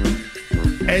Bucs,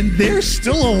 and they're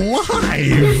still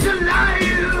alive.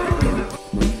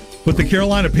 But the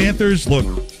Carolina Panthers, look,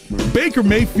 Baker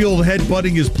Mayfield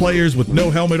headbutting his players with no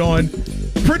helmet on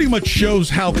pretty much shows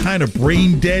how kind of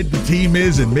brain dead the team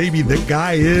is, and maybe the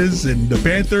guy is. And the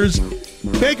Panthers,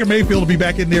 Baker Mayfield will be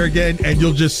back in there again, and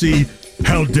you'll just see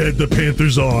how dead the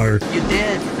Panthers are. You're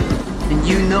dead, and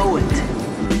you know it.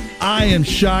 I am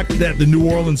shocked that the New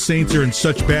Orleans Saints are in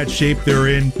such bad shape they're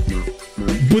in.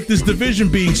 With this division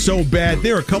being so bad,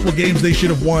 there are a couple of games they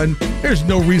should have won. There's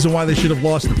no reason why they should have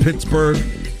lost to Pittsburgh.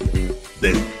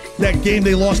 That game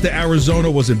they lost to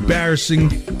Arizona was embarrassing.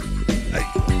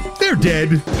 They're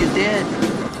dead. You're dead,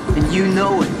 and you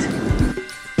know it.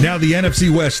 Now the NFC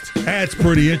West, that's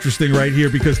pretty interesting right here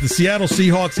because the Seattle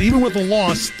Seahawks, even with a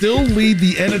loss, still lead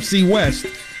the NFC West.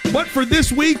 But for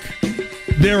this week,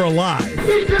 they're alive.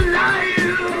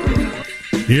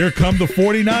 Here come the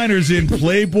 49ers in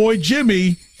Playboy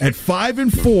Jimmy at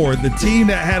 5-4. The team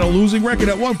that had a losing record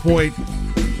at one point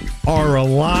are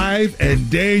alive and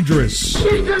dangerous.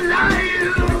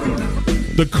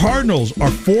 The Cardinals are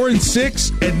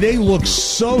 4-6, and they look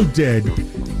so dead.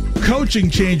 Coaching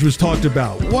change was talked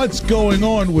about. What's going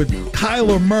on with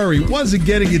Kyler Murray? Wasn't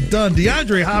getting it done.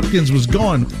 DeAndre Hopkins was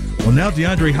gone. Well, now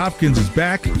DeAndre Hopkins is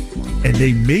back, and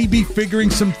they may be figuring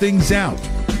some things out.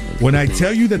 When I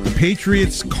tell you that the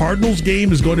Patriots-Cardinals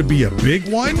game is going to be a big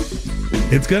one,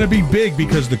 it's going to be big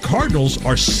because the Cardinals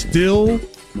are still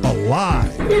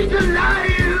alive.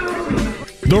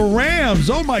 The Rams,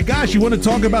 oh my gosh, you want to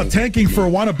talk about tanking for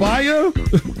Wanabaya?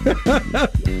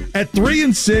 At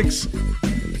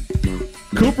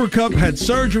 3-6, Cooper Kupp had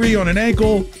surgery on an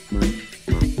ankle.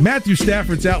 Matthew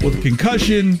Stafford's out with a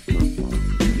concussion.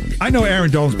 I know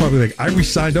Aaron Donald's probably like, I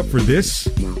re-signed up for this.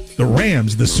 The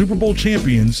Rams, the Super Bowl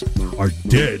champions, are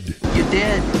dead. You're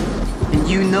dead, and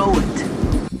you know it.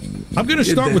 I'm going to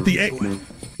start with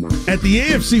at the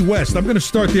AFC West. I'm going to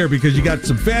start there because you got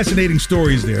some fascinating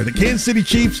stories there. The Kansas City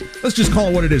Chiefs, let's just call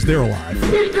it what it is. They're alive.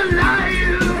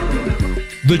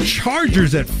 The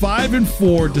Chargers at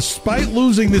 5-4, despite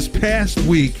losing this past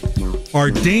week, are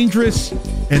dangerous,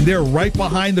 and they're right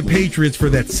behind the Patriots for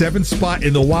that 7th spot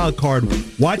in the wild card.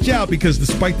 Watch out because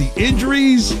despite the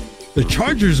injuries, the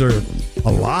Chargers are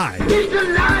alive.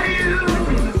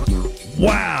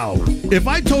 Wow. If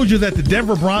I told you that the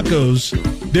Denver Broncos,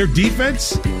 their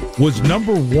defense was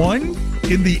number 1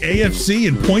 in the AFC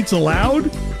in points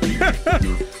allowed,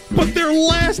 but they're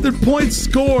last in points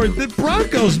scored. The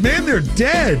Broncos, man, they're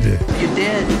dead. You're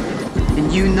dead,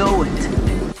 and you know it.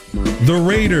 The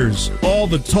Raiders, all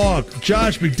the talk.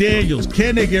 Josh McDaniels,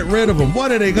 can they get rid of him?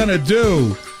 What are they going to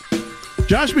do?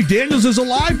 Josh McDaniels is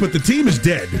alive, but the team is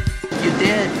dead. You're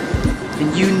dead,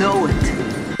 and you know it.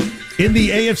 In the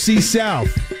AFC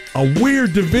South, a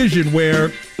weird division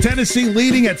where Tennessee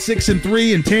leading at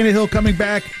 6-3 and Tannehill coming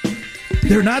back.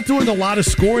 They're not doing a lot of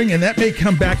scoring, and that may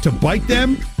come back to bite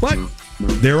them, but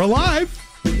they're alive.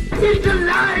 It's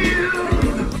alive.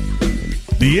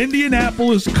 The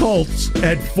Indianapolis Colts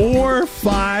at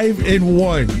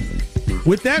 4-5-1.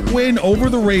 With that win over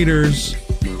the Raiders,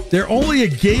 they're only a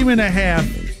game and a half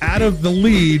out of the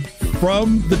lead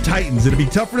from the Titans. It'll be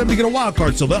tough for them to get a wild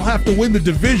card, so they'll have to win the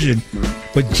division.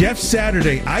 But Jeff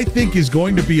Saturday, I think, is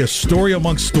going to be a story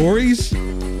amongst stories.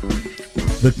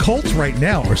 The Colts right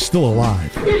now are still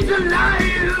alive. It's alive.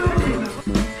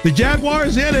 The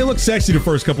Jaguars, yeah, they look sexy the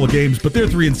first couple of games, but they're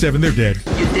 3-7. They're dead.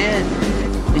 You're dead,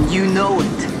 and you know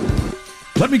it.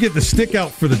 Let me get the stick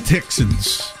out for the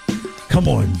Texans. Come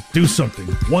on, do something.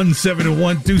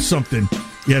 1-7-1, do something.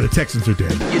 Yeah, the Texans are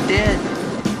dead. You're dead,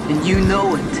 and you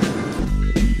know it.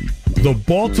 The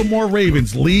Baltimore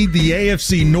Ravens lead the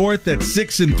AFC North at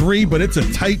 6-3, but it's a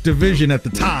tight division at the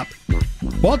top.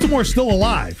 Baltimore's still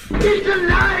alive. It's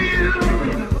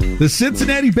alive. The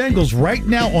Cincinnati Bengals right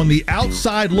now on the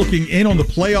outside looking in on the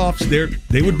playoffs.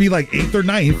 They would be like 8th or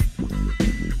 9th.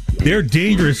 They're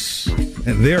dangerous,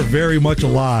 and they're very much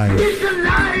alive. It's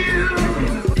alive.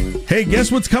 Hey,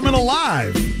 guess what's coming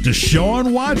alive?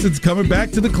 Deshaun Watson's coming back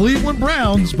to the Cleveland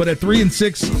Browns, but at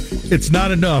 3-6, it's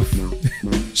not enough.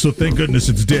 So thank goodness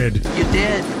it's dead. You're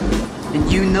dead,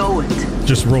 and you know it.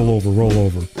 Just roll over. You're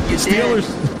Steelers.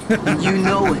 Dead, and you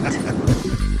know it.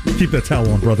 Keep that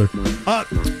towel on, brother.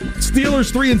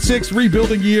 Steelers 3-6,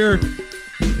 rebuilding year.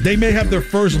 They may have their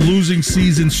first losing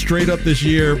season straight up this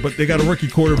year, but they got a rookie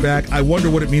quarterback. I wonder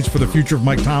what it means for the future of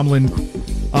Mike Tomlin.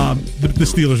 The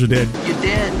Steelers are dead. You're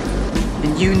dead,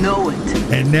 and you know it.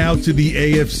 And now to the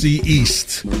AFC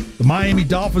East. The Miami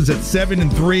Dolphins at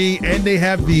 7-3, and they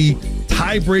have the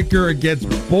tiebreaker against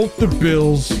both the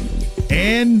Bills,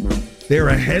 and they're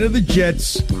ahead of the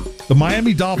Jets. The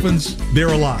Miami Dolphins, they're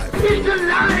alive. It's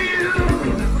alive.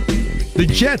 The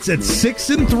Jets at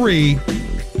 6-3.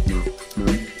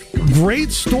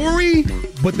 Great story,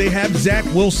 but they have Zach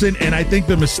Wilson, and I think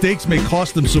the mistakes may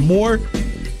cost them some more.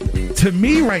 To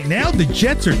me, right now, the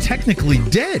Jets are technically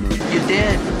dead. You're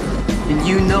dead, and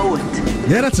you know it.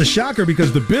 Yeah, that's a shocker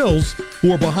because the Bills,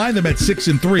 who are behind them at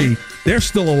 6-3, they're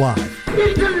still alive.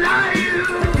 It's alive.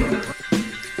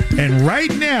 And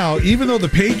right now, even though the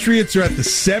Patriots are at the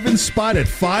 7th spot at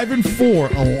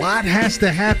 5-4, a lot has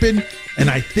to happen, and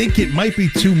I think it might be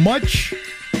too much.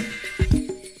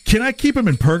 Can I keep them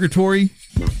in purgatory?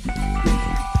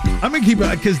 I'm going to keep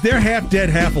it because they're half dead,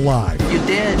 half alive. You're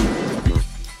dead.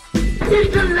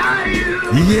 It's alive.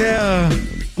 Yeah,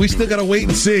 we still got to wait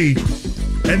and see.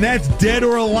 And that's Dead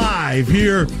or Alive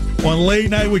here on Late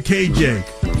Night with KJ.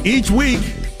 Each week,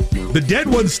 the dead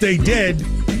ones stay dead,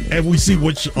 and we see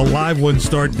which alive ones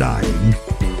start dying.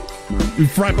 We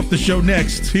wrap up the show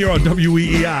next here on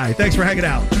WEEI. Thanks for hanging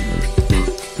out.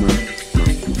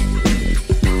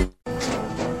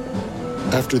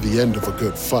 After the end of a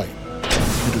good fight,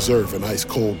 you deserve an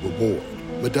ice-cold reward.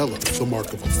 Modelo, the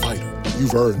mark of a fighter.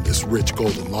 You've earned this rich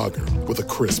golden lager with a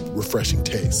crisp, refreshing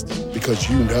taste. Because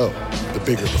you know, the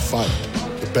bigger the fight,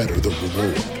 the better the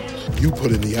reward. You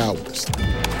put in the hours,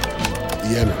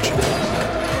 the energy,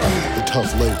 the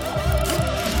tough labor.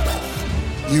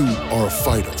 You are a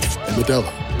fighter, and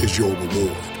Modelo is your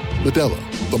reward. Modelo,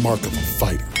 the mark of a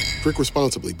fighter. Drink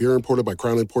responsibly. Beer imported by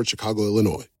Crown Imports, Chicago,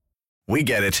 Illinois. We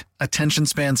get it. Attention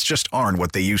spans just aren't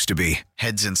what they used to be.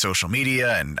 Heads in social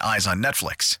media and eyes on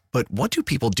Netflix. But what do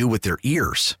people do with their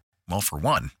ears? Well, for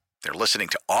one, they're listening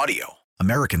to audio.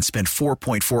 Americans spend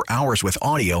 4.4 hours with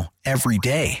audio every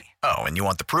day. Oh, and you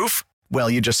want the proof? Well,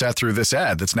 you just sat through this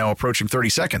ad that's now approaching 30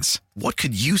 seconds. What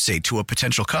could you say to a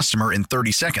potential customer in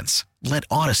 30 seconds? Let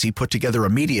Odyssey put together a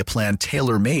media plan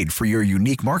tailor-made for your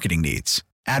unique marketing needs.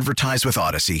 Advertise with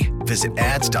Odyssey. Visit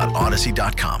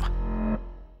ads.odyssey.com.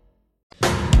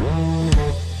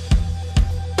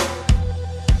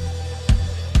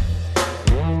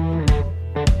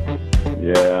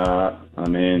 Yeah, I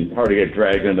mean, hard to get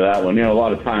dragged into that one. You know, a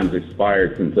lot of time's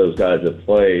expired since those guys have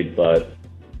played, but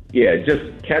yeah,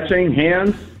 just catching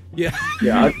hands. Yeah,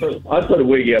 I'd put a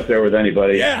Wiggy up there with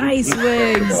anybody. Yeah. Nice,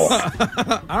 Wiggs.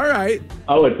 All right.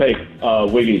 I would take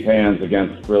Wiggy's hands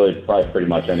against really probably pretty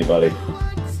much anybody.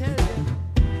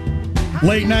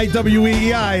 Late night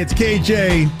WEEI, it's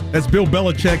KJ. That's Bill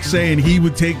Belichick saying he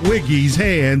would take Wiggy's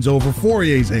hands over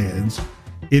Fourier's hands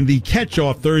in the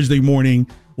catch-off Thursday morning,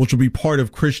 which will be part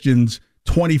of Christian's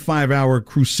 25-hour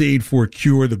crusade for a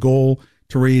cure. The goal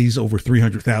to raise over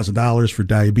 $300,000 for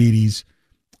diabetes.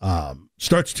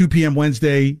 Starts 2 p.m.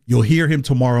 Wednesday. You'll hear him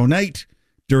tomorrow night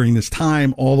during this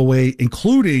time all the way,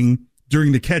 including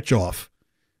during the catch-off.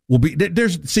 What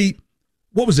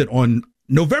was it, on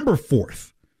November 4th?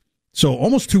 So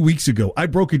almost 2 weeks ago, I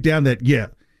broke it down that,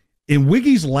 in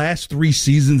Wiggy's last 3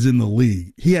 seasons in the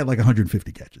league, he had like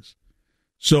 150 catches.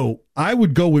 So I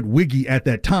would go with Wiggy at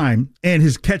that time, and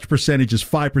his catch percentage is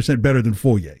 5% better than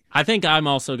Fourier. I think I'm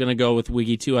also going to go with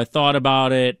Wiggy, too. I thought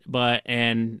about it,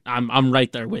 and I'm right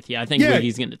there with you. I think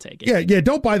Wiggy's going to take it. Yeah,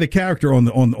 don't buy the character on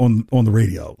the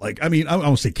radio. Like, I mean, I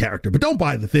won't say character, but don't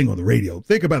buy the thing on the radio.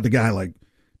 Think about the guy, like,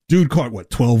 dude caught,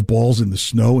 12 balls in the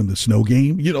snow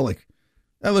game? You know, like,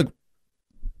 look,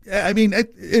 I mean,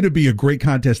 it'd be a great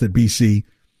contest at BC,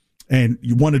 and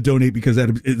you want to donate because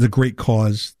that is a great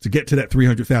cause to get to that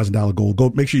 $300,000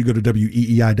 goal. Make sure you go to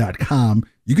weei.com.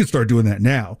 You can start doing that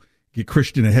now. Get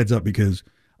Christian a heads up because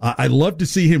I love to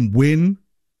see him win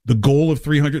the goal of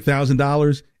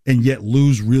 $300,000 and yet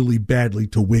lose really badly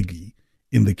to Wiggy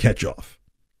in the catch-off.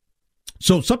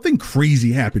 So something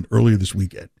crazy happened earlier this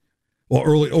weekend,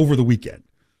 over the weekend.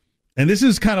 And this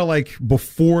is kind of like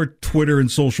before Twitter and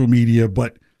social media,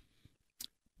 but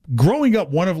growing up,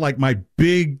 one of like my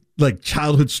big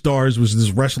childhood stars was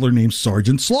this wrestler named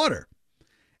Sergeant Slaughter.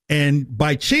 And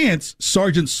by chance,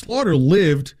 Sergeant Slaughter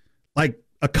lived like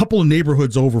a couple of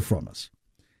neighborhoods over from us.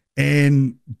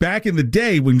 And back in the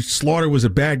day when Slaughter was a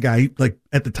bad guy, like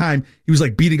at the time, he was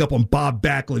like beating up on Bob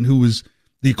Backlund, who was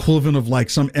the equivalent of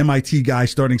like some MIT guy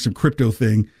starting some crypto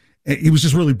thing. And he was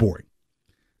just really boring.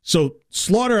 So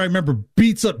Slaughter, I remember,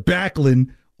 beats up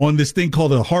Backlund on this thing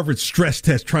called a Harvard stress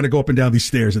test, trying to go up and down these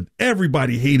stairs. And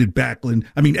everybody hated Backlund.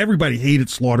 I mean, everybody hated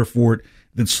Slaughter for it.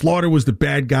 Then Slaughter was the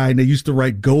bad guy, and they used to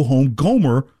write "Go Home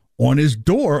Gomer" on his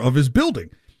door of his building.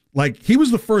 Like, he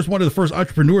was one of the first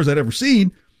entrepreneurs I'd ever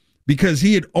seen because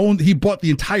he bought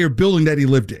the entire building that he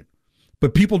lived in.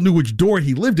 But people knew which door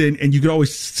he lived in, and you could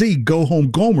always see "Go Home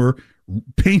Gomer"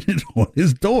 painted on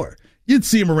his door. You'd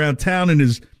see him around town in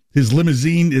his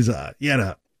limousine.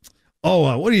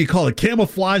 What do you call it?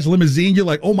 Camouflage limousine. You're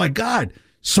like, oh my God,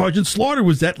 Sergeant Slaughter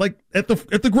was at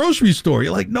the grocery store.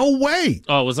 You're like, no way.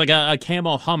 Oh, it was like a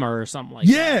camo Hummer or something like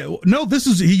that. Yeah, no,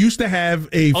 he used to have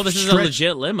a. Oh, this is a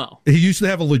legit limo. He used to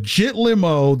have a legit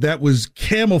limo that was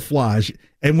camouflage,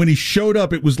 and when he showed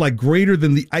up, it was like greater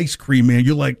than the ice cream man.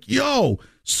 You're like, yo,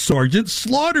 Sergeant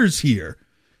Slaughter's here.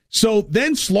 So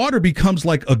then Slaughter becomes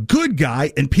like a good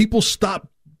guy, and people stop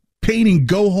painting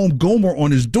 "Go Home Gomer"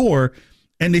 on his door.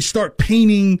 And they start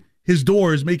painting his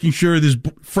doors, making sure there's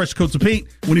fresh coats of paint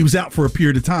when he was out for a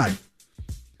period of time.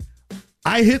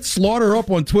 I hit Slaughter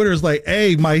up on Twitter. It's like,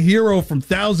 hey, my hero from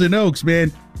Thousand Oaks,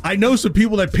 man. I know some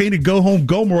people that painted "Go Home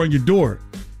Gomer" on your door.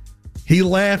 He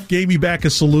laughed, gave me back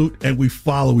a salute, and we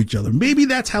follow each other. Maybe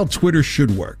that's how Twitter should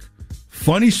work.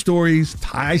 Funny stories,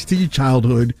 ties to your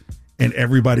childhood, and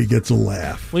everybody gets a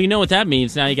laugh. Well, you know what that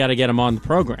means. Now you got to get him on the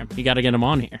program. You got to get him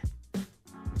on here.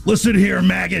 Listen here,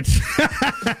 maggots.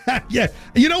 Yeah.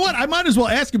 You know what? I might as well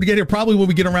ask him to get here probably when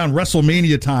we get around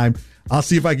WrestleMania time. I'll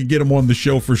see if I can get him on the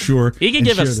show for sure. He could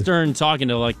give a stern talking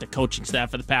to like the coaching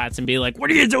staff of the Pats and be like, what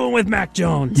are you doing with Mac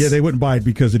Jones? Yeah, they wouldn't buy it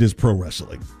because it is pro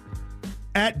wrestling.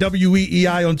 At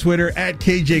WEEI on Twitter, at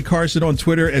KJ Carson on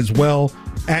Twitter as well,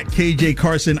 at KJ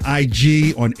Carson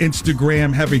IG on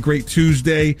Instagram. Have a great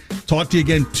Tuesday. Talk to you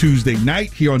again Tuesday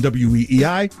night here on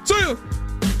WEEI. See you.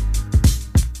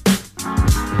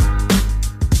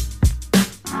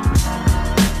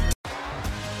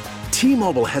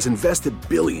 T-Mobile has invested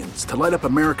billions to light up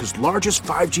America's largest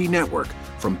 5G network,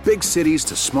 from big cities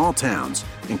to small towns,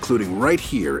 including right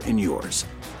here in yours.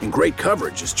 And great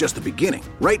coverage is just the beginning.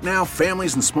 Right now,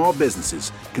 families and small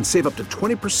businesses can save up to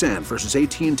 20% versus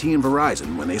AT&T and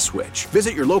Verizon when they switch.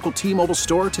 Visit your local T-Mobile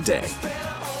store today.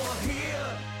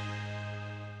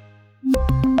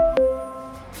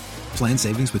 Plan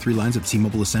savings with 3 lines of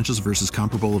T-Mobile Essentials versus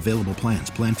comparable available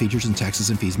plans. Plan features and taxes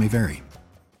and fees may vary.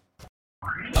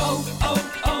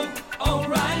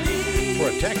 O'Reilly.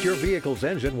 Protect your vehicle's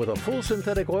engine with a full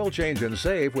synthetic oil change and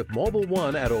save with Mobil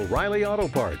 1 at O'Reilly Auto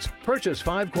Parts. Purchase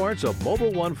 5 quarts of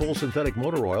Mobil 1 full synthetic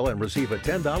motor oil and receive a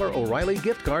 $10 O'Reilly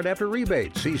gift card after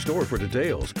rebate. See store for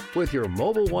details. With your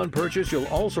Mobil 1 purchase, you'll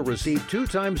also receive 2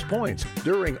 times points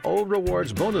during O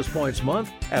Rewards Bonus Points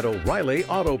Month at O'Reilly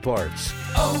Auto Parts.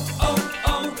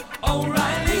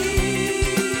 O'Reilly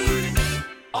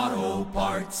Auto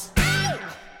Parts.